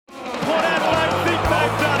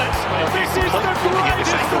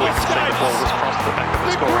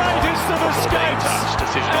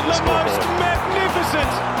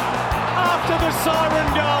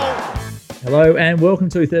siren go. Hello and welcome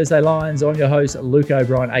to Thursday Lines. I'm your host, Luke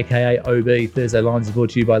O'Brien, aka OB. Thursday Lines is brought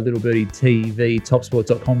to you by Little Birdie TV,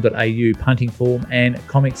 topsport.com.au, Punting Form and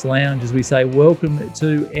Comics Lounge. As we say, welcome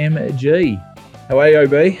to MG. How are you,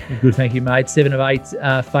 OB? Good, thank you, mate. 7 of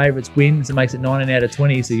 8 favourites wins. It makes it 19 out of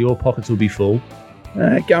 20, so your pockets will be full.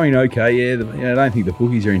 Going okay, yeah. I don't think the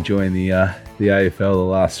bookies are enjoying the AFL the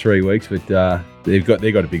last 3 weeks, but they've got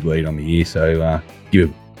a big lead on the year, so give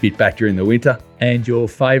a bit back during the winter. And your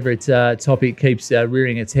favourite topic keeps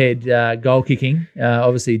rearing its head, goal kicking.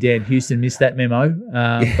 Obviously, Dan Houston missed that memo,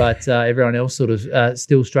 but everyone else sort of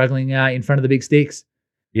still struggling in front of the big sticks.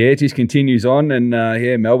 Yeah, it just continues on, and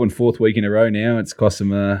Melbourne 4th week in a row now. It's cost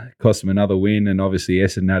them another win, and obviously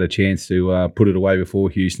Essendon had a chance to put it away before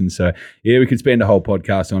Houston. So yeah, we could spend a whole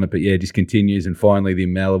podcast on it, but yeah, it just continues. And finally, the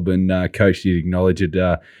Melbourne coach did acknowledge it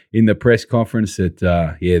in the press conference that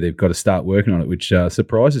they've got to start working on it, which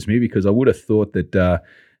surprises me because I would have thought that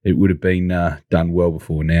it would have been done well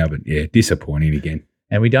before now. But yeah, disappointing again.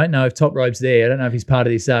 And we don't know if Top Rope's there. I don't know if he's part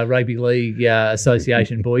of this Rugby League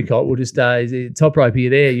Association boycott. We'll just, Top Rope, are you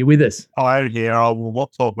there? You with us? I am here. I will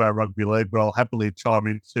not talk about Rugby League, but I'll happily chime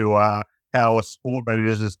into how a sport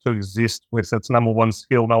manages to exist with its number one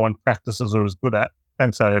skill no one practices or is good at.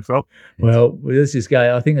 Thanks, AFL. Well, let's just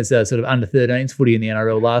go. I think it's a sort of under-13s footy in the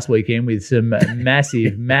NRL last weekend with some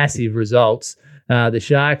massive results. The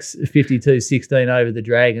Sharks 52-16 over the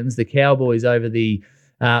Dragons. The Cowboys over the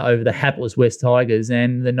hapless West Tigers,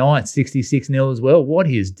 and the Knights 66-0 as well. What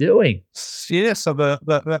he is doing? Yeah, so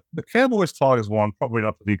the Cowboys Tigers won, probably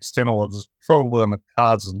not to the extent of it was probably on the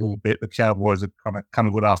cards a little bit. The Cowboys had kind of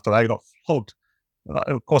come good after they got flogged.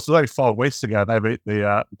 Of course, it was only 5 weeks ago they beat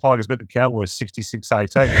the Tigers beat the Cowboys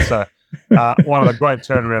 66-18. So one of the great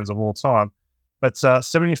turnarounds of all time. But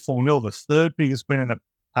 74-0, the third biggest win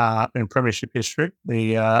in Premiership history,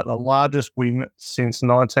 the largest win since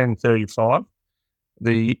 1935.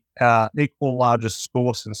 The equal largest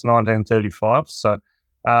score since 1935. So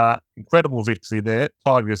incredible victory there.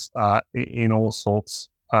 Tigers in all sorts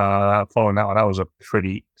following that one. That was a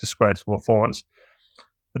pretty disgraceful performance.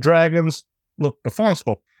 The Dragons, look, the final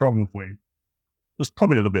score probably was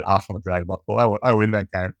probably a little bit harsh on the Dragons. They were in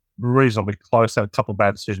that game reasonably close. Had a couple of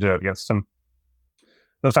bad decisions against them.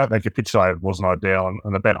 The fact they capitulated wasn't ideal,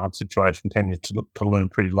 and the Bet Hunt situation tended to loom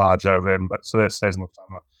pretty large over them. But so their season looks like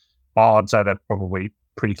I'd say they're probably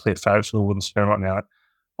pretty clear favourites for the Wooden Spoon right now.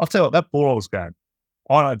 I'll tell you what, that Bulldogs game,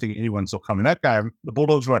 I don't think anyone saw coming. That game, the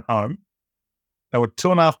Bulldogs went home. They were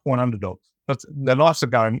 2.5-point underdogs. Their lives are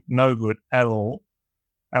going no good at all.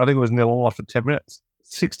 And I think it was nil all after 10 minutes.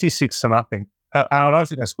 66-0. And I don't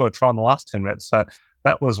think they scored a try in the last 10 minutes. So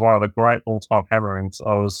that was one of the great all-time hammerings.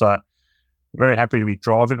 I was very happy to be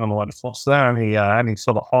driving on the way to Foster there, and he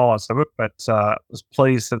saw the highlights of it, but was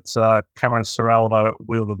pleased that Cameron Ciraldo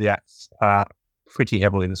wielded the axe pretty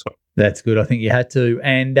heavily this week. That's good. I think you had to.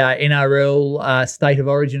 And NRL State of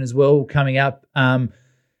Origin as well coming up,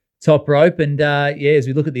 Top Rope. And as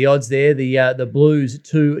we look at the odds there, the Blues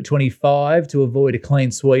 2.25 to avoid a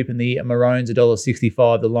clean sweep, and the Maroons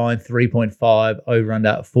 $1.65. The line 3.5 over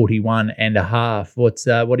under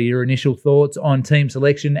 41.5. What are your initial thoughts on team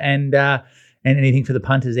selection and anything for the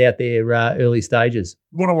punters out there early stages?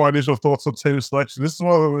 One of my initial thoughts on team selection, this is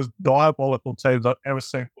one of the most diabolical teams I've ever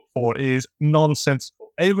seen before. It is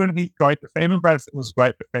nonsensical. Even Bradford was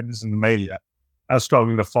great defenders in the media are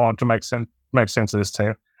struggling to make sense of this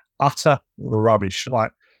team. Utter rubbish.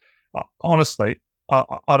 Like, honestly,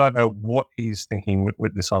 I don't know what he's thinking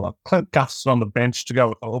with this other. Clint Guston on the bench to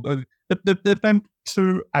go with. They've been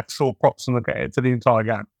 2 actual props in the game for the entire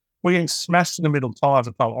game. We're getting smashed in the middle time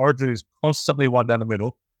after time. Origin is constantly one down the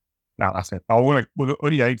middle. No, that's it.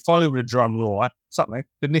 He finally with a drum law, something.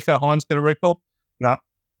 Did Nico Hines get a recall? No.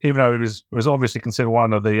 Even though it was obviously considered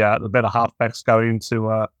one of the better halfbacks going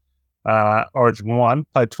into Origin 1,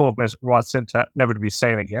 played 12 minutes right centre, never to be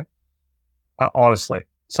seen again. Honestly,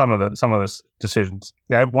 some of the decisions.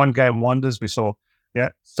 Yeah, one game wonders. We saw,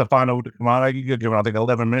 Stefano Camano, you give him, I think,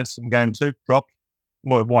 11 minutes in game 2, dropped.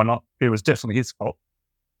 Well, why not? It was definitely his fault.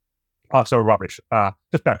 So rubbish.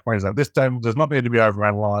 Just back Queensland. This game does not need to be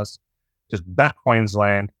overanalyzed. Just back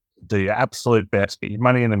Queensland, do your absolute best, get your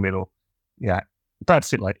money in the middle. Yeah, Brad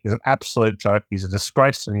Sitley is an absolute joke. He's a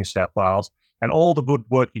disgrace to New South Wales. And all the good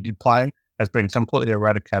work he did playing has been completely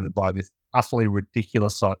eradicated by this utterly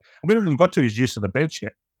ridiculous side. We haven't even got to his use of the bench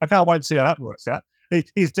yet. I can't wait to see how that works out.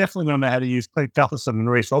 He's definitely going to know how to use Clint Gutherson and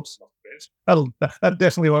Reece Robson off the bench. That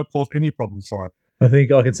definitely won't cause any problems for him. I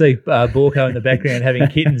think I can see Borko in the background having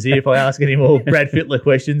kittens here if I ask any more Brad Fittler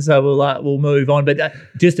questions. So we'll move on. But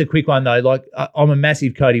just a quick one though. Like I'm a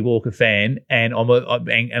massive Cody Walker fan, and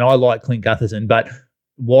and I like Clint Gutherson, but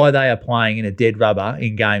why they are playing in a dead rubber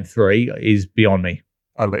in Game 3 is beyond me.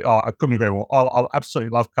 I couldn't agree more. I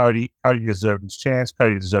absolutely love Cody. Cody deserved his chance.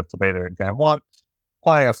 Cody deserved to be there in Game 1.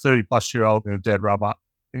 Playing a 30-plus-year-old in a dead rubber,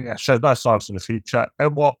 shows no signs in the future.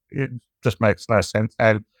 And it just makes no sense.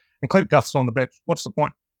 And Clint Gutherson on the bench, what's the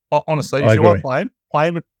point? Honestly, if you want to play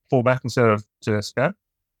him at fullback instead of Tedesco,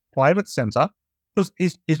 play him at centre, because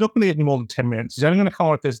he's not going to get any more than 10 minutes. He's only going to come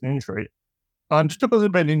on if there's an injury. Just because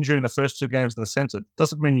there's been an injury in the first 2 games in the centre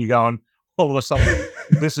doesn't mean you're going, all of a sudden,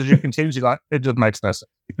 this is your contingency. Like, it just makes no sense.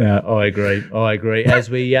 I agree. As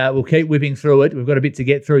we'll keep whipping through it, we've got a bit to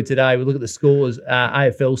get through today. We'll look at the scores,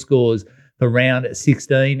 AFL scores for round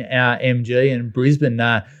 16, MG, and Brisbane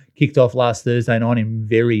kicked off last Thursday night in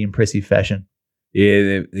very impressive fashion.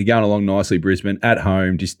 Yeah, they're going along nicely, Brisbane. At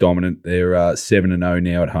home, just dominant. They're 7-0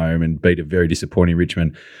 now at home and beat a very disappointing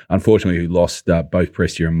Richmond, unfortunately, who lost both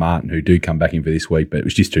Prestia and Martin, who do come back in for this week, but it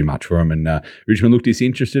was just too much for them. And Richmond looked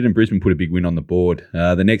disinterested and Brisbane put a big win on the board.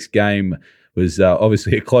 The next game was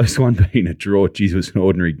obviously a close one, being a draw. Geez, it was an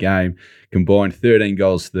ordinary game. Combined 13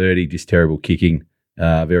 goals, 30, just terrible kicking.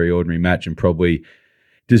 Very ordinary match and probably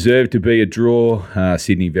deserved to be a draw.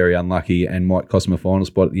 Sydney very unlucky and might cost them a final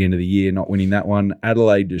spot at the end of the year, not winning that one.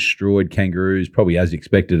 Adelaide destroyed Kangaroos, probably as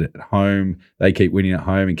expected at home. They keep winning at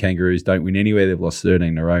home and Kangaroos don't win anywhere. They've lost 13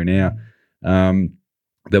 in a row now.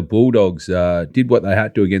 The Bulldogs did what they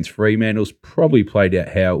had to against Fremantle's, probably played out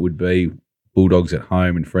how it would be. Bulldogs at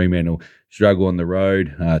home and Fremantle struggle on the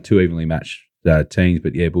road. 2 evenly matched teams,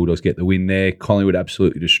 but yeah, Bulldogs get the win there. Collingwood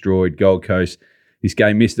absolutely destroyed Gold Coast. This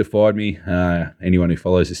game mystified me. Anyone who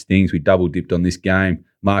follows the Stings, we double dipped on this game.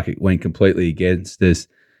 Market went completely against us.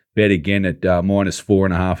 Bet again at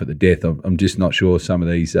 -4.5 at the death. I'm just not sure some of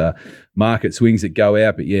these market swings that go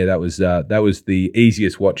out, but yeah, that was the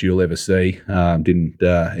easiest watch you'll ever see. Didn't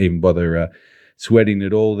even bother sweating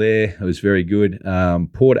it all there. It was very good.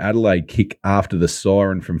 Port Adelaide kick after the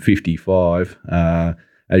siren from 55.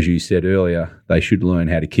 As you said earlier, they should learn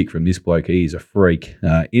how to kick from this bloke. He is a freak.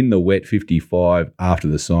 In the wet, 55 after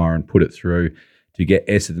the siren, put it through to get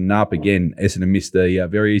Essendon up. Again, Essendon missed a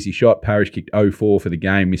very easy shot. Parrish kicked 0-4 for the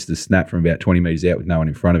game, missed a snap from about 20 metres out with no one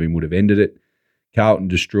in front of him, would have ended it. Carlton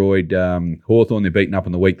destroyed Hawthorn. They're beaten up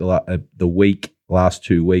on the week last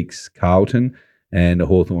 2 weeks, Carlton, and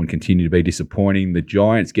Hawthorn continue to be disappointing. The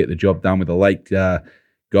Giants get the job done with a late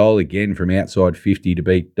goal again from outside 50 to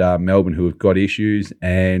beat Melbourne, who have got issues,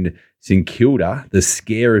 and St Kilda, the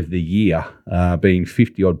scare of the year, being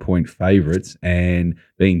 50-odd point favourites and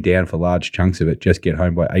being down for large chunks of it, just get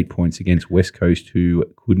home by 8 points against West Coast, who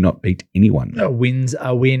could not beat anyone. Wins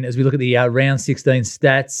a win. As we look at the round 16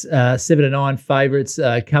 stats, 7-9 favourites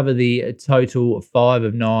cover the total 5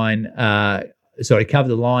 of 9. Cover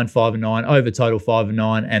the line 5 of 9, over total 5 of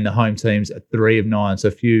 9, and the home teams 3 of 9. So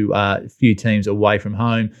few teams away from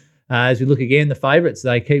home. As we look again, the favourites,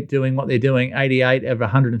 they keep doing what they're doing. 88 of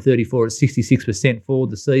 134 at 66% for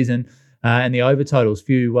the season. And the over totals,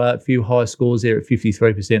 few high scores there at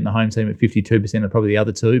 53%, and the home team at 52% are probably the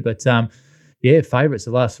other two. But favourites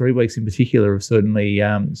the last 3 weeks in particular have certainly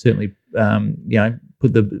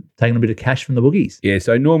taking a bit of cash from the bookies. Yeah,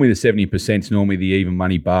 so normally the 70% is normally the even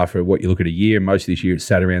money bar for what you look at a year. Most of this year it's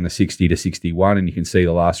sat around the 60 to 61, and you can see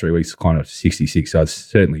the last 3 weeks kind of 66. So it's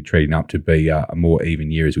certainly treating up to be a more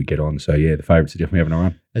even year as we get on. So yeah, the favourites are definitely having a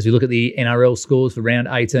run. As we look at the NRL scores for round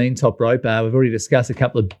 18, top rope, we've already discussed a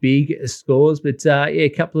couple of big scores, but a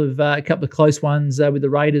couple of close ones with the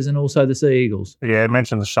Raiders and also the Sea Eagles. Yeah, I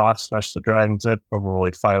mentioned the Sharks versus the Dragons. They'd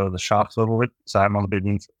probably favour the Sharks a little bit. Same on the big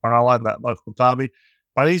wins. And I like that local derby.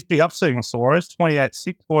 But these big upsetting stories,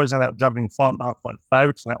 28-6 boys ended up jumping 5.5 point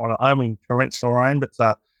favourites in that one. Only torrential rain,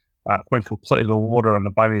 but went completely to the water, and the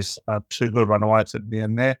Bunnies too good runaways at the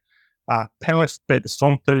end there. Penrith beat the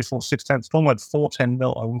Storm 34-16. Storm had 4-10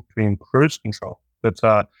 mil in cruise control. But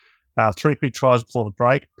 3 quick tries before the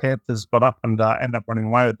break. Panthers got up and ended up running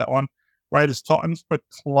away with that one. Raiders Titans, but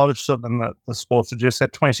closer than the score suggests.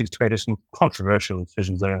 That 26-20, some controversial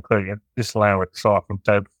decisions there, including disallowing a try from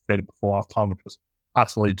David Fetty before half time, which was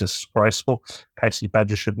utterly disgraceful. Casey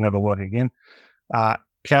Badger should never work again.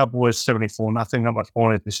 Cowboys 74-0. Not much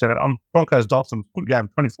more to be said. Broncos Dolphins, good game,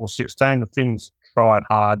 24-16. The Finns tried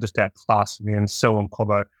hard, just outclassed again. Selwyn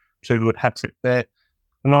Cobbo, 2 good hat trick there.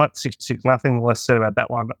 Tonight 66-0. Less said about that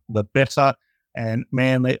one, the better. And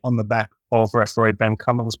Manly on the back of referee Ben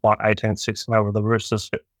Cummins by 18-6 over the Roosters.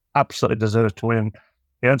 Absolutely deserved to win.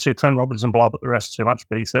 You don't see Trent Robinson blow up at the rest too much,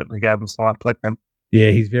 but he certainly gave them some light.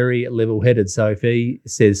 Yeah, he's very level-headed. So if he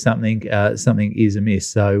says something, something is amiss.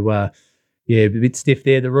 So, yeah, a bit stiff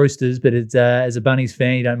there, the Roosters, but it's, as a Bunnies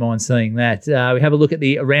fan, you don't mind seeing that. We have a look at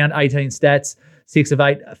the round 18 stats. 6 of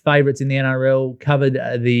 8 favourites in the NRL, covered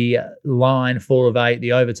the line 4 of 8,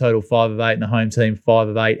 the over total 5 of 8, and the home team 5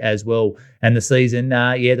 of 8 as well. And the season,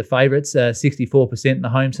 the favourites, 64%, and the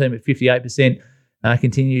home team at 58%.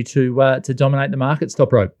 Continue to dominate the markets,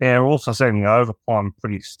 top rope. Yeah, we're also seeing the over climb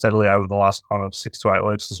pretty steadily over the last kind of 6 to 8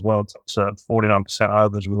 weeks as well. It's 49%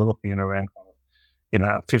 overs. We're looking at around,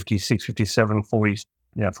 56, 57, 40,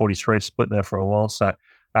 43 split there for a while. So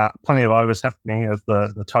plenty of overs happening as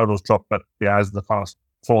the totals drop, but as the kind of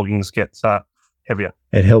floggings get heavier.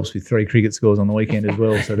 It helps with 3 cricket scores on the weekend as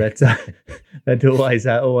well. So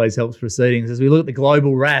that always helps proceedings. As we look at the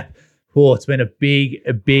global wrap, it's been a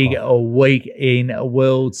big week in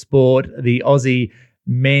world sport. The Aussie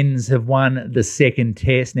men's have won the second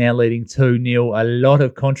test, now leading 2-0. A lot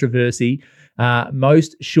of controversy.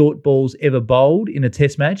 Most short balls ever bowled in a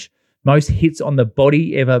test match. Most hits on the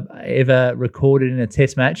body ever recorded in a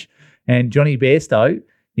test match. And Johnny Bairstow,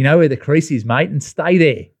 you know where the crease is, mate, and stay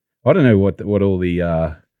there. I don't know what all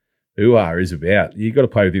the hoo-ha is about. You've got to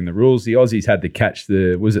play within the rules. The Aussies had to catch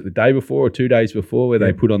was it the day before or 2 days before where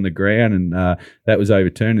they put on the ground, and that was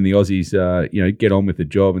overturned, and the Aussies, get on with the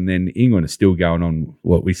job. And then England is still going on.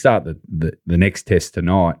 We start the next test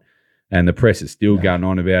tonight, and the press is still going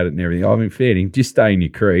on about it and everything. I mean, fair dinkum, just stay in your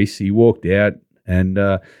crease. He walked out and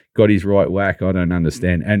got his right whack. I don't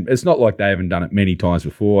understand. And it's not like they haven't done it many times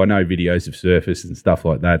before. I know videos have surfaced and stuff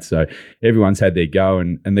like that. So everyone's had their go,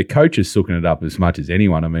 and the coach is sooking it up as much as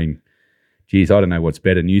anyone. I mean, geez, I don't know what's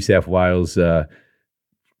better. New South Wales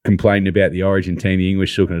complaining about the Origin team, the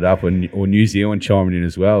English sooking it up, or New Zealand chiming in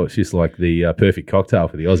as well. It's just like the perfect cocktail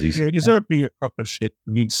for the Aussies. Yeah, is there a big proper shit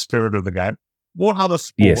the spirit of the game? What other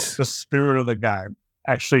sport, the spirit of the game,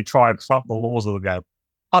 actually try and trump the laws of the game?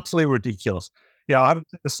 Utterly ridiculous. I haven't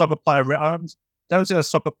seen a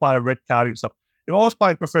soccer player red carding stuff. If I was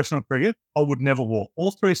playing professional cricket, I would never walk.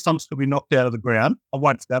 All 3 stumps could be knocked out of the ground. I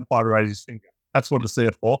won't stand by to raise his finger. That's what it's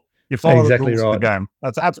there for. You follow the rules of the game.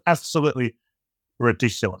 That's absolutely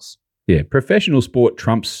ridiculous. Yeah, professional sport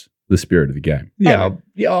trumps the spirit of the game. Yeah.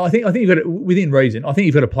 I think you've got to, within reason. I think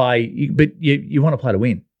you've got to play, but you want to play to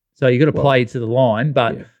win. So you've got to play to the line.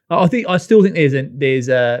 But I still think there's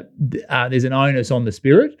an onus on the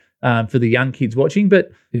spirit for the young kids watching.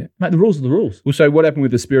 But mate, the rules are the ruls. Well, so what happened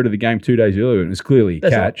with the spirit of the game 2 days earlier? It was clearly a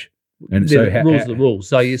catch. Right. And so rules are the rules.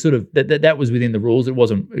 So you sort of that was within the rules. It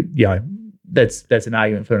wasn't. That's an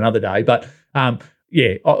argument for another day. But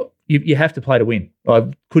you have to play to win.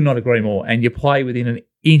 I could not agree more. And you play within an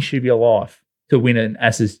inch of your life to win an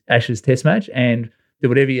Ashes Test match, and do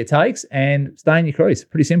whatever it takes and stay in your crease.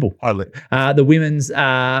 Pretty simple. The women's,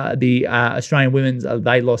 the Australian women's,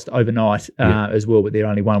 they lost overnight as well, but they're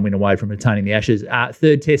only 1 win away from retaining the Ashes.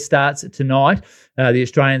 Third test starts tonight. The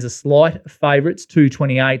Australians are slight favourites,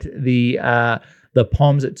 228. The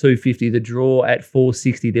Poms at 250, the draw at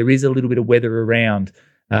 460. There is a little bit of weather around.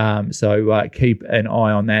 So keep an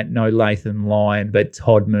eye on that. No Latham Lyon, but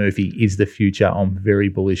Todd Murphy is the future. I'm very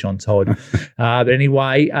bullish on Todd. But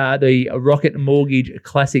anyway, the Rocket Mortgage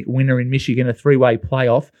Classic winner in Michigan, a 3-way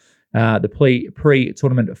playoff. The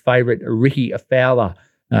pre-tournament favourite, Ricky Fowler,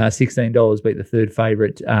 $16, beat the third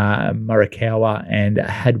favourite, Morikawa and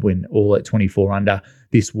Hadwin, all at 24 under.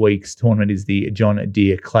 This week's tournament is the John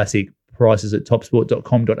Deere Classic. Prices at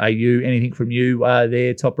topsport.com.au. Anything from you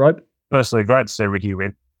there, Top Rope? Personally, great to see Ricky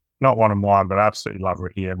win. Not one of mine, but I absolutely love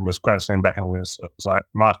Ricky, and was great to see him back in the winners. So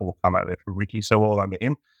Michael will come out there for Ricky, so well under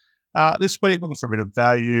him. This week, looking for a bit of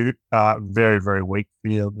value. Very, very weak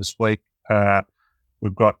field this week.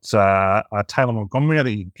 We've got Taylor Montgomery. I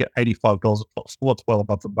think you can get $85 at top sport. It's well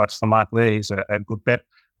above the bucks. The mark there is a good bet.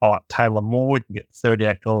 I like Taylor Moore. You can get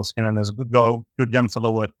 $38 in, and there's a good young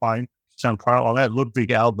fellow worth playing. Sound quite like that. Ludwig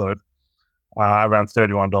Alberg, around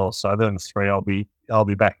 $31. So they're in the 3. I'll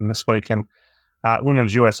be back in this week. And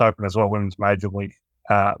women's US Open as well, women's major week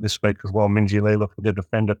this week as well. Minjee Lee looking to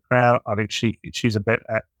defend her crown. I think she's a bet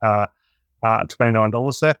at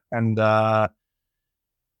 $29 there. And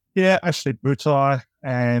Ashley Boutai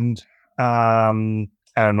and Anna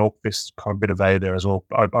Norquist, kind of a bit of value there as well.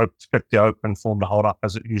 I expect the Open form to hold up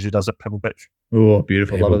as it usually does at Pebble Beach. Oh,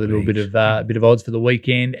 beautiful! Love a little bit of odds for the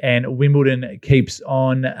weekend, and Wimbledon keeps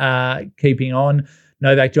on keeping on.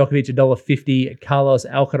 Novak Djokovic $1.50, Carlos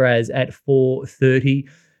Alcaraz at $4.30,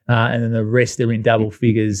 and then the rest are in double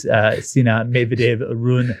figures. Sinner, Medvedev,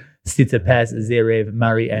 Rune, Tsitsipas, Zverev,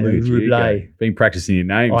 Murray, and Rublev. Been practicing your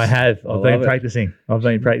names. I have. I've been practicing. As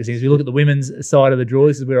we look at the women's side of the draw,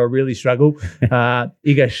 this is where I really struggle. Iga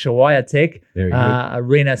Swiatek,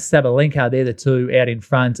 Arena Sabalenka, they're the two out in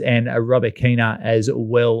front, and Rybakina as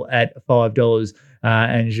well at $5,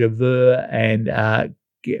 and Javert and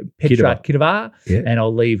Petra Kvitova. Yeah. And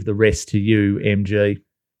I'll leave the rest to you, MG.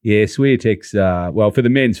 Yeah, Swiatek's, well, for the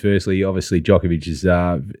men's, firstly, obviously Djokovic is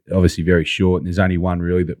obviously very short, and there's only one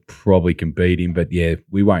really that probably can beat him. But, yeah,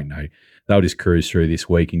 we won't know. They'll just cruise through this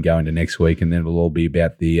week and go into next week, and then it'll all be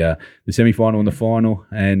about the semi-final and the final.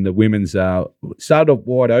 And the women's started off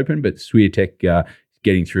wide open, but Swiatek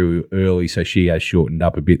getting through early, so she has shortened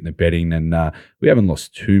up a bit in the betting. And we haven't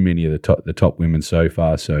lost too many of the top women so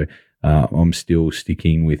far, so I'm still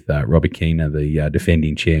sticking with Rybakina, the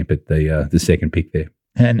defending champ, at the second pick there.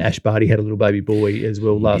 And Ash Barty had a little baby boy as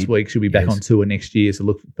well last week. She'll be back on tour next year, so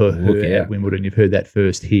look for her at Wimbledon. You've heard that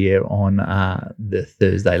first here on the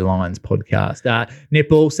Thursday Lions podcast.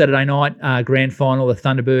 Netball, Saturday night, grand final, the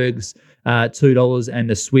Thunderbergs, $2, and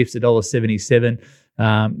the Swifts, $1.77.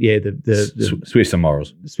 The Swifts and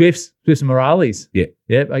Morals. Swifts and Morales. Yeah.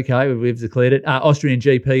 Yep, okay, we've declared it. Austrian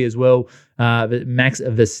GP as well. Max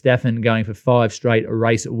Verstappen going for 5 straight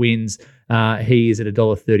race wins. He is at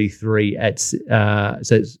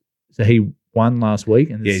 $1.33 so he won last week.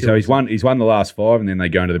 And so he's won the last 5, and then they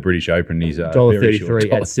go into the British Open. He's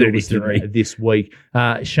 $1.33 at Silverstone this week.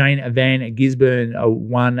 Shane Van Gisbergen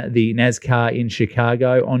won the NASCAR in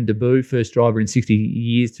Chicago on debut. First driver in 60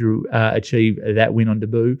 years to achieve that win on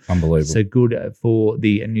debut. Unbelievable. So good for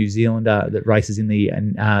the New Zealander that races in the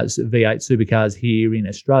V8 supercars here in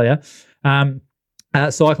Australia.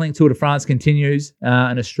 Cycling Tour de France continues.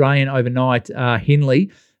 An Australian overnight, Hindley.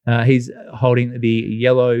 He's holding the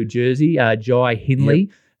yellow jersey, Jai Hindley.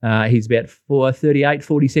 Yep. He's about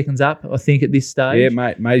 40 seconds up, I think, at this stage. Yeah,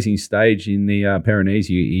 mate, amazing stage in the Pyrenees.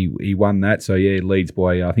 He won that. So, yeah, leads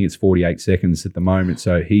by, I think it's 48 seconds at the moment.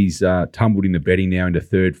 So he's tumbled in the betting now into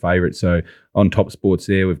third favourite. So on Top Sports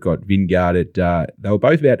there, we've got Vingard at, they were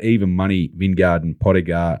both about even money, Vingard and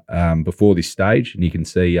Potigar, before this stage. And you can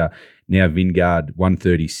see now Vingard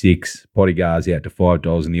 136, Potigar's out to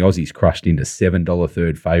 $5, and the Aussies crushed into $7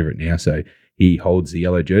 third favourite now. So he holds the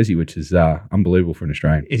yellow jersey, which is unbelievable for an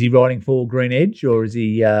Australian. Is he riding for Green Edge, or is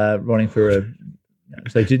he riding for a...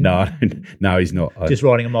 So no, he's not. Just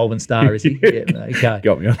riding a Melbourne Star, is he? Yeah, okay.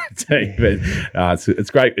 Got me on the team. But it's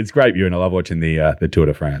great. It's great viewing. I love watching the Tour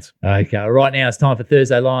de France. Okay. Right now it's time for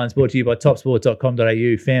Thursday Lions, brought to you by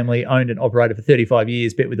topsport.com.au. Family owned and operated for 35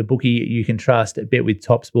 years. Bet with a bookie you can trust. Bet with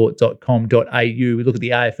topsport.com.au. We look at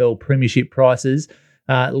the AFL Premiership prices.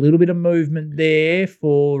 A little bit of movement there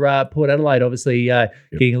for Port Adelaide, obviously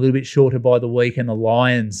getting a little bit shorter by the week, and the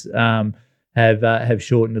Lions have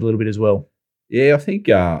shortened a little bit as well. Yeah, I think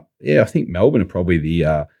Melbourne are probably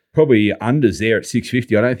the unders there at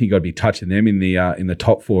 650. I don't think I'd be touching them in the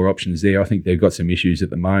top 4 options there. I think they've got some issues at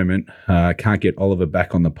the moment. Can't get Oliver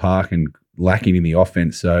back on the park and lacking in the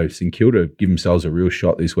offense. So St Kilda give themselves a real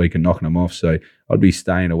shot this week and knocking them off. So I'd be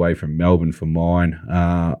staying away from Melbourne for mine.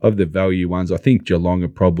 Of the value ones, I think Geelong are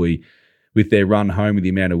probably with their run home with the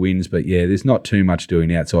amount of wins. But yeah, there's not too much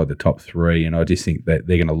doing outside the top 3, and I just think that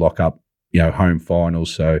they're going to lock up, home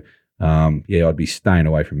finals. So I'd be staying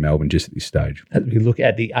away from Melbourne just at this stage. As we look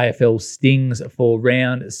at the AFL Stings for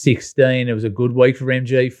round 16, it was a good week for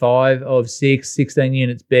MG. 5 of 6, 16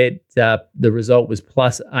 units bet. The result was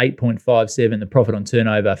plus 8.57. The profit on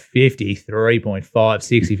turnover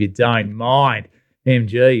 53.56. If you don't mind,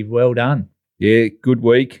 MG, well done. Yeah, good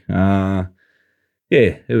week.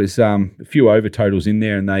 It was a few over totals in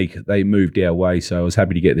there, and they moved our way. So I was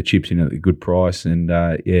happy to get the chips in at a good price. And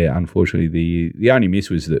unfortunately, the only miss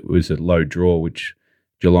was a low draw, which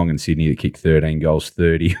Geelong and Sydney that kicked 13 goals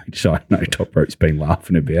 30, which I know Top Rope's been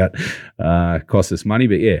laughing about. Cost us money,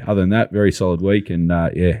 but yeah, other than that, very solid week, and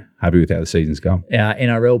happy with how the season's going.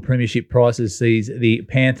 NRL Premiership prices sees the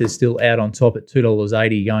Panthers still out on top at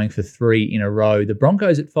 $2.80, going for 3 in a row. The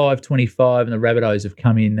Broncos at $5.25, and the Rabbitohs have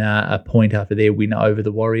come in a point after their win over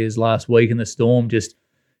the Warriors last week, and the Storm just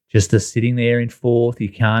sitting there in 4th. You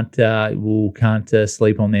can't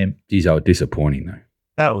sleep on them. Geez, they were disappointing though.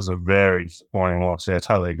 That was a very disappointing loss. Yeah, I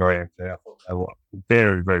totally agree. I thought they were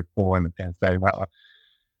very, very poor in the Panthers.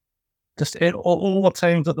 Just all the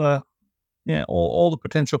teams at all the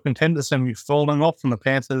potential contenders seem to be falling off, and the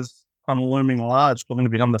Panthers kind of looming large, looking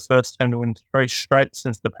to become the first team to win 3 straight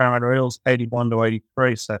since the Parramatta Eels,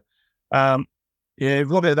 81-83. So, if you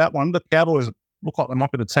look at that one, the Cowboys look like they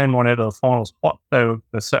might be the team one out of the final spot. They're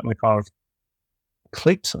certainly kind of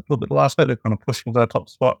clicked a little bit last week. They're kind of pushing to the top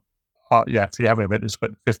spot. if you have a bet, just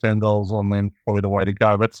put $15 on them, probably the way to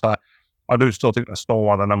go. But I do still think the store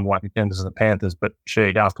one, the number one contenders are the Panthers, but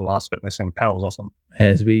after last bit, they seem Powell's awesome.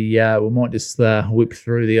 As we might just whip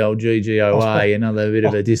through the old GGOA, another bit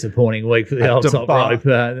of a disappointing week for the old top rope.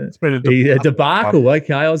 It's been a debacle.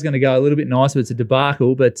 Okay, I was going to go a little bit nicer, but it's a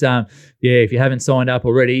debacle. But if you haven't signed up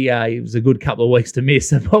already, it was a good couple of weeks to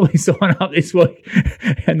miss. So probably sign up this week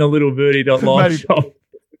and the littlebirdie.live shop.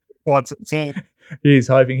 What's it? He's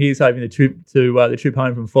hoping the trip to the trip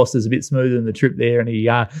home from Foster's a bit smoother than the trip there, and he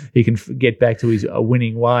can get back to his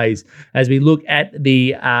winning ways. As we look at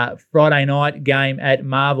the Friday night game at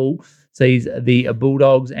Marvel, sees the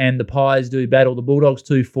Bulldogs and the Pies do battle. The Bulldogs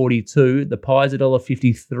 $2.42, the Pies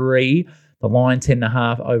 $1.53, the line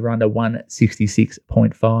 10.5 over under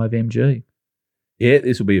 166.5 mg. Yeah,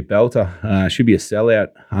 this will be a belter. Should be a sellout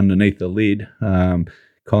underneath the lid.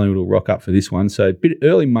 Collingwood will rock up for this one. So a bit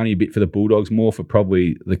early money, a bit for the Bulldogs, more for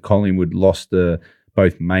probably the Collingwood lost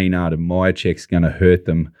both Maynard and Myercheck's going to hurt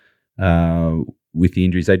them with the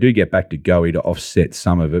injuries. They do get back to Goey to offset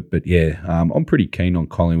some of it, but I'm pretty keen on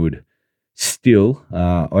Collingwood still.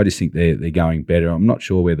 I just think they're going better. I'm not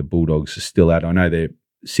sure where the Bulldogs are still at. I know they're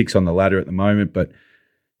 6 on the ladder at the moment, but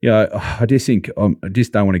I just think I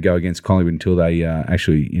just don't want to go against Collingwood until they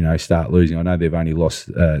actually start losing. I know they've only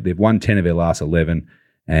lost, they've won 10 of their last 11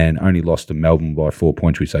 and only lost to Melbourne by 4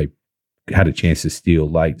 points, which they had a chance to steal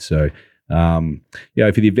late. So, for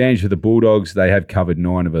the advantage of the Bulldogs, they have covered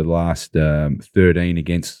 9 of the last 13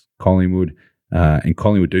 against Collingwood, and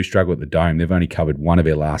Collingwood do struggle at the Dome. They've only covered 1 of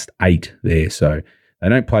their last 8 there. So they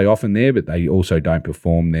don't play often there, but they also don't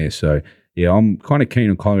perform there. So, I'm kind of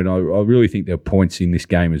keen on Collingwood. I really think there are points in this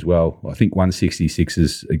game as well. I think 166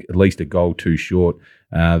 is at least a goal too short.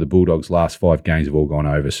 The Bulldogs' last 5 games have all gone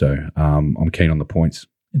over, so I'm keen on the points.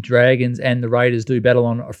 Dragons and the Raiders do battle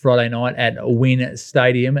on a Friday night at Wynn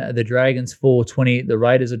Stadium. The Dragons $4.20, the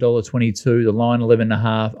Raiders $1.22, the line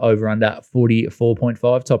 11.5, over under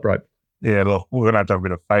 44.5. Top rope. Yeah, look, we're going to have a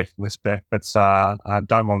bit of faith in this bet, but I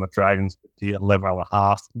don't want the Dragons at the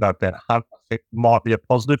 11.5. That bet I think might be a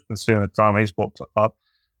positive considering the time he's walked up.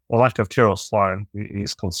 Well, lack of Tyrrell Sloan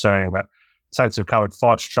is concerning, but Saints have covered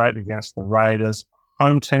 5 straight against the Raiders.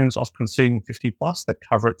 Home teams off conceding 50 plus. They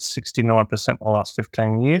cover it 69% in the last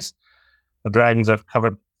 15 years. The Dragons have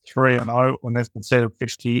covered 3-0 when they've conceded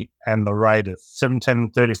 50, and the Raiders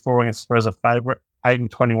 17-34 against Spurs a favourite,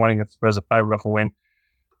 8-21 against Spurs a favourite for win.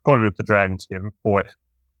 Going to with the Dragons here, boy,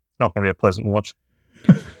 not going to be a pleasant watch.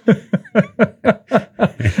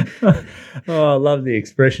 I love the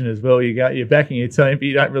expression as well. You're backing your team, but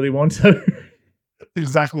you don't really want to.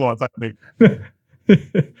 Exactly what's happening.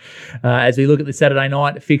 As we look at the Saturday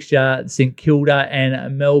night fixture, St Kilda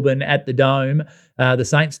and Melbourne at the Dome. The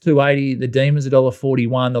Saints $2.80, the Demons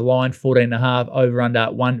 $1.41, the line 14.5, over under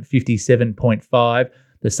 157.5.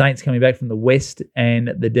 The Saints coming back from the West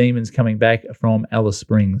and the Demons coming back from Alice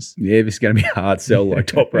Springs. Yeah, this is going to be a hard sell like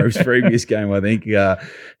Top Rope's previous game, I think.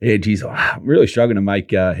 I'm really struggling to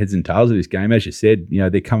make heads and tails of this game. As you said,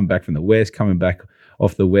 they're coming back from the West, coming back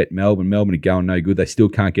off the wet Melbourne. Melbourne are going no good. They still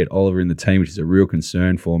can't get Oliver in the team, which is a real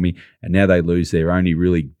concern for me. And now they lose their only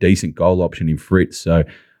really decent goal option in Fritz. So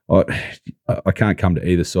I can't come to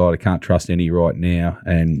either side. I can't trust any right now.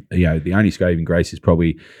 And, the only saving grace is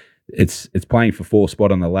probably it's playing for 4th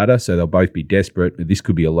spot on the ladder, so they'll both be desperate. This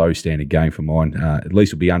could be a low standard game for mine. At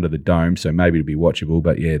least it'll be under the Dome, so maybe it'll be watchable.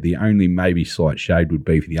 But, the only maybe slight shade would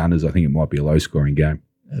be for the unders. I think it might be a low-scoring game.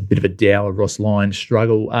 A bit of a dour Ross Lyon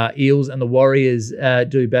struggle. Eels and the Warriors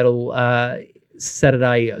do battle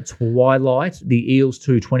Saturday twilight. The Eels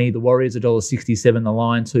 $2.20, the Warriors $1.67, the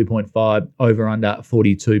line 2.5, over under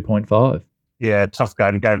 42.5. Yeah, tough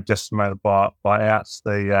game decimated by outs.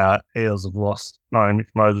 The Eels have lost not only Mitch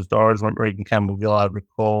Moses Dorries, Regan Campbell-Gillard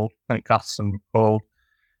recalled, Clint Gutherson recalled.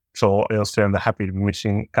 Sure, Eels fans are happy to be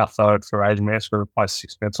missing Cuthode for age match to replace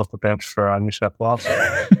 6 minutes off the bench for New South Wales.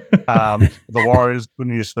 The Warriors, good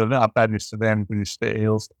news for them, bad news for them, good news for the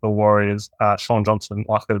Eels. The Warriors, Sean Johnson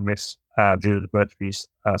likely to miss due to the birth of his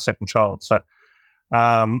second child. So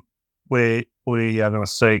we are going to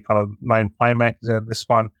see kind of main playmakers out of this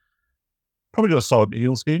one. Probably got a solid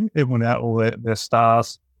Eels game, even without all their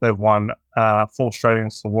stars. They've won 4 straight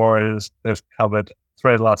against the Warriors. They've covered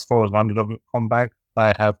 3 of the last 4 as an underdog comeback.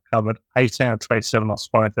 They have covered 18 of 27 on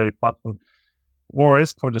scoring 30 plus.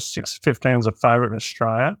 Warriors covered just 6-15 as a favourite in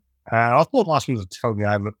Australia. I thought last week was a tell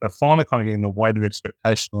game, but they're finally kind of getting the weight of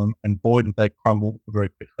expectation, and boy, did they crumble very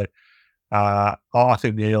quickly. I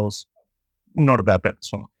think the Eels, not a bad bet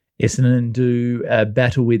this one. Essendon do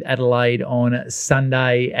battle with Adelaide on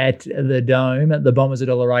Sunday at the Dome. The Bombers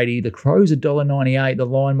 $1.80. The Crows $1.98. The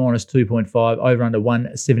line minus 2.5. Over under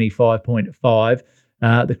 175.5.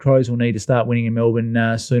 The Crows will need to start winning in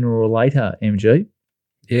Melbourne sooner or later, MG.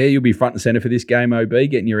 Yeah, you'll be front and centre for this game, OB,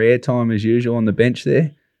 getting your airtime as usual on the bench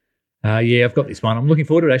there. Yeah, I've got this one. I'm looking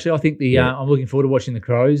forward to it, actually. I think I'm looking forward to watching the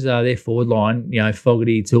Crows. Their forward line,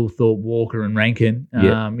 Fogarty, Tilthorpe, Walker and Rankin,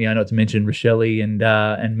 not to mention Rochelle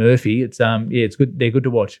and Murphy. It's it's good. They're good to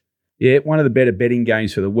watch. Yeah, one of the better betting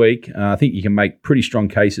games for the week. I think you can make pretty strong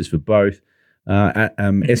cases for both.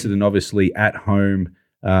 Essendon, obviously, at home,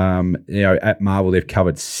 at Marvel, they've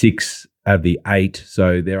covered 6 out of the 8.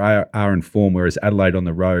 So they are in form, whereas Adelaide on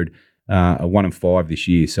the road are 1-5 this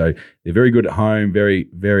year. So they're very good at home, very,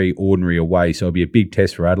 very ordinary away. So it'll be a big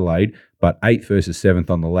test for Adelaide, but 8th versus 7th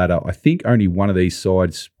on the ladder. I think only one of these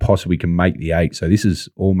sides possibly can make the 8. So this is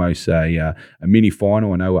almost a mini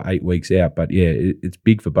final. I know we're 8 weeks out, but yeah, it's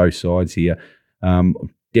big for both sides here.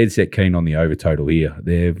 Dead set keen on the over total here.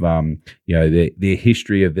 They've, their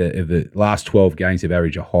history of the last 12 games, they've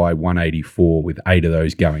averaged a high 184 with 8 of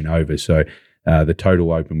those going over. So the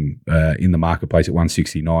total open in the marketplace at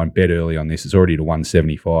 169. Bet early on this. It's already to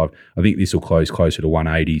 175. I think this will close closer to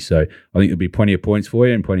 180. So I think there'll be plenty of points for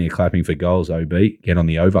you and plenty of clapping for goals, OB. Get on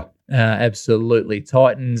the over. Absolutely.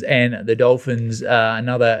 Titans and the Dolphins,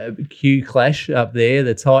 another Q clash up there.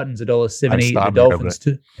 The Titans $1.70, the Dolphins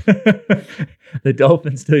the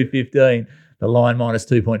Dolphins $2.15, the line minus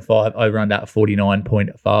 2.5, over under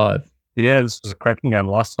 49.5. Yeah, this was a cracking game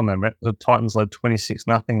last time they met. The Titans led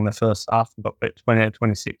 26-0 in the first half and got beat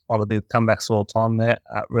 28-26. One of the comebacks of all time there.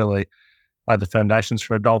 Really laid the foundations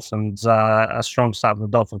for a Dolphins, a strong start for the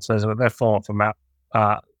Dolphins season, but they're falling from out.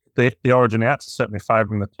 The origin outs are certainly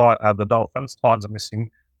favouring the Dolphins. Titans are missing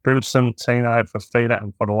Brimson, Tino, Fafita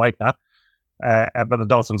and Podoleka. But the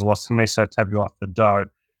Dolphins lost to Miso Tabuai-Fidow.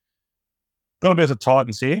 Got to be the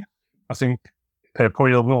Titans here. I think they're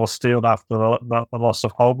probably a little more steeled after the loss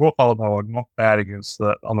of Holbrook, although they were not bad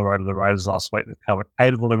on the road to the Raiders last week. They've covered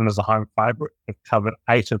 8 of 11 as a home favourite. They've covered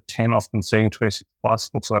 8 of 10 off conceding 26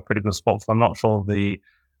 plus. Looks like a pretty good spot. So I'm not sure the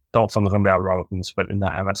Dolphins are going to be able to roll with them in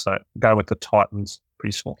that hammer. So go with the Titans.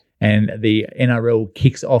 Pretty small. And the NRL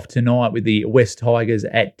kicks off tonight with the West Tigers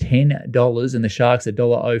at $10 and the Sharks at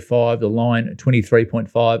 $1.05. The line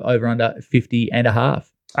 23.5, over under 50.5.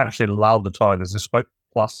 I actually love the Tigers this week,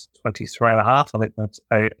 plus 23.5. I think that's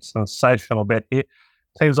a sensational bet here.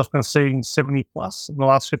 Teams off conceding 70 plus in the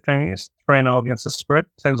last 15 years, 3-0 against the spread.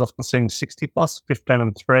 Teams off conceding 60 plus,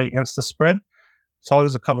 15-3 against the spread.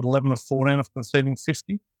 Tigers have covered 11 of 14 off conceding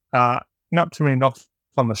 50. Not too many knocks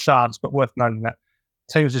on the Sharks, but worth noting that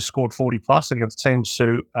teams just scored 40 plus against teams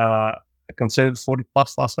who conceded 40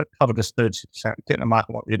 plus last week, covered just 30%. Getting the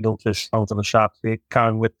market what you're doing too strong to the Sharks here,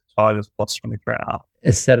 going with the Tigers plus 23.5.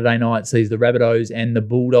 Saturday night sees the Rabbitohs and the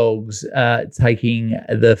Bulldogs taking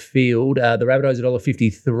the field. The Rabbitohs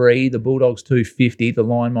 $1.53, the Bulldogs $2.50, the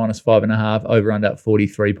line minus 5.5, over under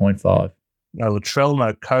 43.5. No Latrell,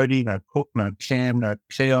 no Cody, no Cook, no Cam, no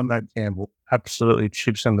Keon, no Campbell. Absolutely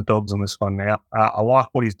chips in the Dogs on this one now. I like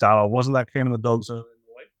what he's done. I wasn't that keen on the Dogs early in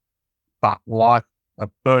the week, but like a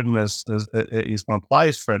burden he's going to play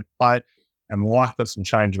his friend play, and like that some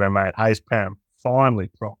change been made. Hayes Pam finally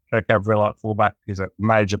dropped. Jack Gabriel at fullback is a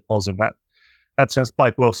major positive. That sense,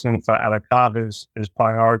 Blake Wilson for Adokar, who's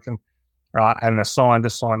playing Origin, right? And they signed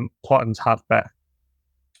Titans halfback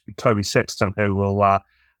Toby Sexton, who will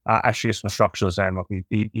actually get some structural exam.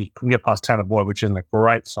 He couldn't get past Tanner Boyd, which isn't a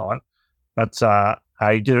great sign. But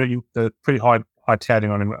he did pretty high touting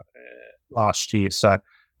on him last year. So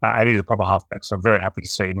he's a proper halfback. So I'm very happy to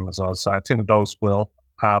see him as well. So I think the Dogs will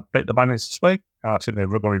beat the Bunnies this week. I think they're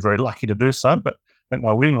going to be very lucky to do so. But I think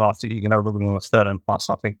by winning last year, you can have a little 13 plus.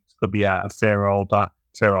 I think it could be a fair old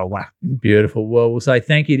whack. Beautiful. Well, we'll say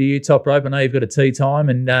thank you to you, Top Rope. I know you've got a tea time,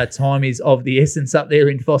 and time is of the essence up there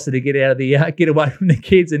in Foster to get out of the get away from the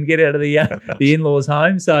kids and get out of the in-laws'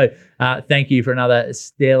 home. So thank you for another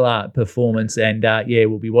stellar performance, and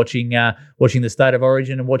we'll be watching the State of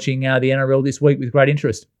Origin and watching the NRL this week with great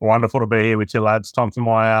interest. Wonderful to be here with you lads. Time for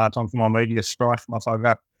my media strife. My phone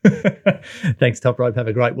up. Thanks, Top Rope. Have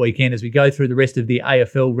a great weekend as we go through the rest of the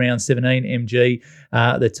AFL round 17 MG.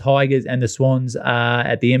 The Tigers and the Swans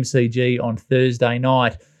at the MCG on Thursday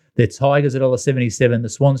night. The Tigers at $1.77, the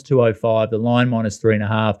Swans $2.05, the line minus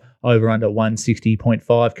 3.5, over under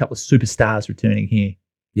 160.5. Couple of superstars returning here.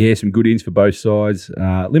 Yeah, some good ins for both sides.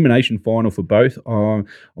 Elimination final for both. On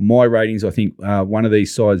my ratings, I think one of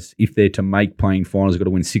these sides, if they're to make playing finals, have got to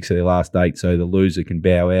win 6 of their last 8, so the loser can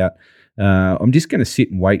bow out. I'm just going to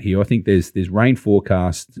sit and wait here. I think there's rain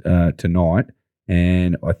forecast tonight,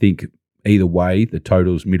 And I think either way, the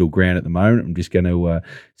total's middle ground at the moment. I'm just going to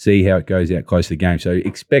see how it goes out close to the game. So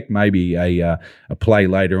expect maybe a play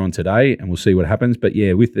later on today, and we'll see what happens. But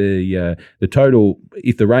yeah, with the total,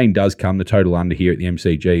 if the rain does come, the total under here at the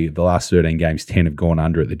MCG, the last 13 games, 10 have gone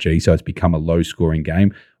under at the G, so it's become a low-scoring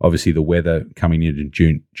game. Obviously, the weather coming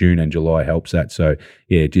into June and July helps that. So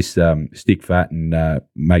yeah, just stick fat and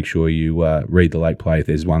make sure you read the late play if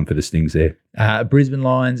there's one for the Stings there. Brisbane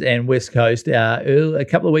Lions and West Coast. A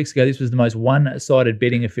couple of weeks ago, this was the most one-sided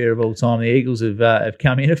betting affair of all time. The Eagles have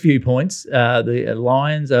come in a few points. The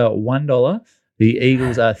Lions are $1. The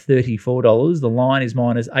Eagles are $34. The line is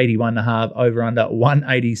minus 81.5, over under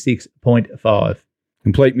 186.5.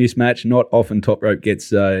 Complete mismatch. Not often Top Rope gets,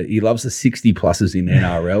 he loves the 60 pluses in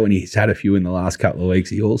NRL, and he's had a few in the last couple of weeks.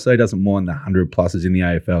 He also doesn't mind the 100 pluses in the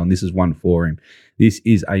AFL, and this is one for him. This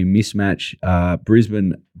is a mismatch.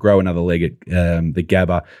 Brisbane grow another leg at the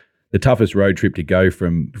Gabba. The toughest road trip to go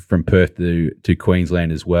from Perth to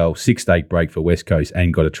Queensland as well. 6-day break for West Coast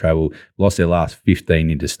and got to travel. Lost their last 15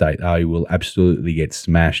 interstate. They will absolutely get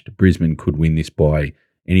smashed. Brisbane could win this by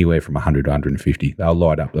anywhere from 100 to 150. They'll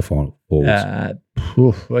light up the final balls.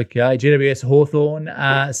 Okay, GWS Hawthorn,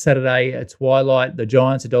 Saturday twilight. The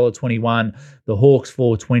Giants $1.21, the Hawks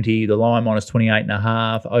 $4.20, the line minus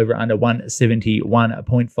 28.5, over under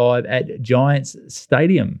 171.5 at Giants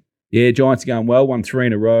Stadium. Yeah, Giants are going well, won 3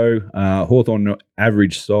 in a row. Hawthorn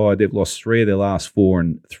average side, they've lost 3 of their last 4,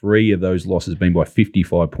 and 3 of those losses been by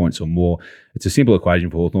 55 points or more. It's a simple equation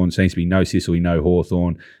for Hawthorn. It seems to be no Sicily, no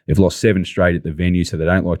Hawthorn. They've lost 7 straight at the venue, so they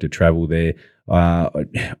don't like to travel there.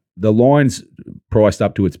 The line's priced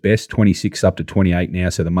up to its best, 26 up to 28 now,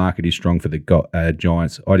 so the market is strong for the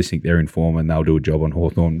Giants. I just think they're in form and they'll do a job on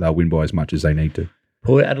Hawthorn. They'll win by as much as they need to.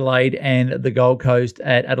 Port Adelaide and the Gold Coast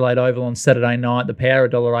at Adelaide Oval on Saturday night. The Power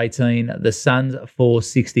 $1.18, the Suns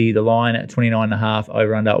 $4.60, the line at 29.5,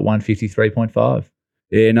 over under 153.5.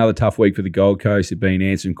 Yeah, another tough week for the Gold Coast. They've been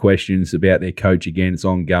answering questions about their coach again. It's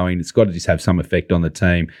ongoing. It's got to just have some effect on the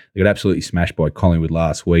team. They got absolutely smashed by Collingwood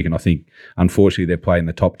last week, and I think, unfortunately, they're playing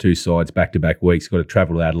the top 2 sides back-to-back weeks. Got to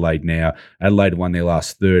travel to Adelaide now. Adelaide won their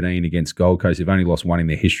last 13 against Gold Coast. They've only lost 1 in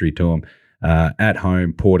their history to them. At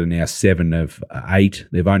home, Port are now 7 of 8.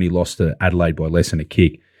 They've only lost to Adelaide by less than a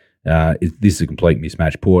kick. This is a complete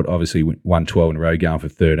mismatch. Port obviously won 12 in a row, going for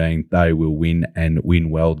 13. They will win and win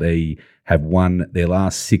well. They have won their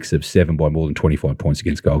last 6 of 7 by more than 25 points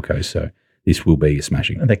against Gold Coast. So this will be a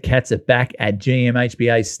smashing. The Cats are back at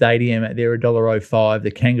GMHBA Stadium. They're $1.05. The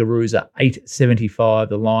Kangaroos are $8.75.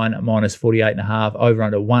 The line minus 48.5, over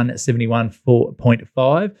under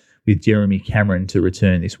 171.5, with Jeremy Cameron to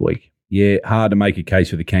return this week. Yeah, hard to make a case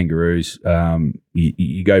for the Kangaroos.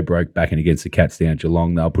 You go broke backing against the Cats down at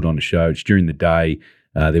Geelong. They'll put on a show. It's during the day.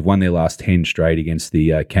 They've won their last 10 straight against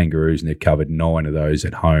the Kangaroos, and they've covered 9 of those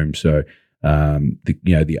at home. So,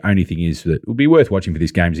 the only thing is that it will be worth watching for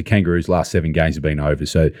this game is the Kangaroos' last 7 games have been over.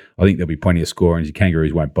 So I think there'll be plenty of scoring. The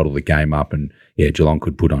Kangaroos won't bottle the game up, and Geelong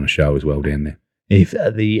could put on a show as well down there. If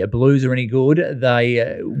the Blues are any good,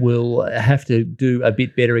 they will have to do a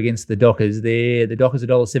bit better against the Dockers. The Dockers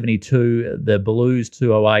 $1.72, the Blues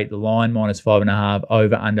 $2.08, the line minus 5.5,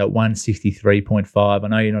 over under 163.5. I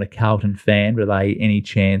know you're not a Carlton fan, but are they any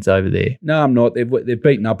chance over there? No, I'm not. They've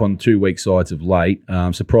beaten up on 2 weak sides of late.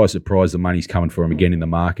 Surprise, the money's coming for them again in the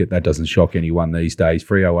market. That doesn't shock anyone these days.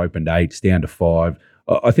 Freo opened 8, it's down to 5.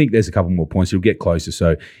 I think there's a couple more points. It'll get closer.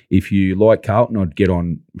 So if you like Carlton, I'd get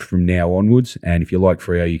on from now onwards. And if you like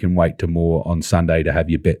Freo, you can wait till more on Sunday to have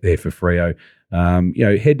your bet there for Freo.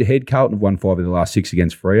 Head-to-head, Carlton have won 5 of the last 6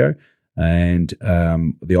 against Freo. And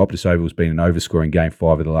the Optus Oval has been an overscoring game,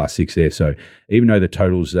 5 of the last 6 there. So even though the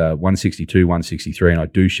total's 162, 163, and I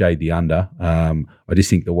do shade the under, I just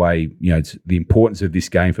think the way, it's the importance of this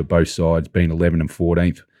game for both sides, being 11 and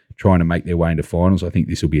 14th, trying to make their way into finals. I think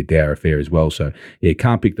this will be a dour affair as well. So,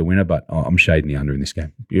 can't pick the winner, but I'm shading the under in this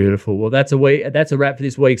game. Beautiful. Well, that's a wrap for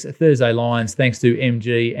this week's Thursday Lions. Thanks to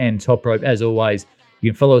MG and Top Rope, as always.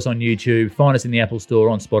 You can follow us on YouTube, find us in the Apple Store,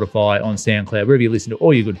 on Spotify, on SoundCloud, wherever you listen to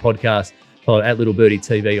all your good podcasts. Follow at Little Birdie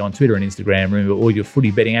TV on Twitter and Instagram. Remember, all your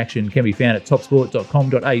footy betting action can be found at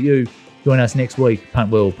topsport.com.au. Join us next week.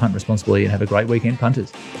 Punt well, punt responsibly, and have a great weekend,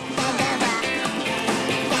 punters.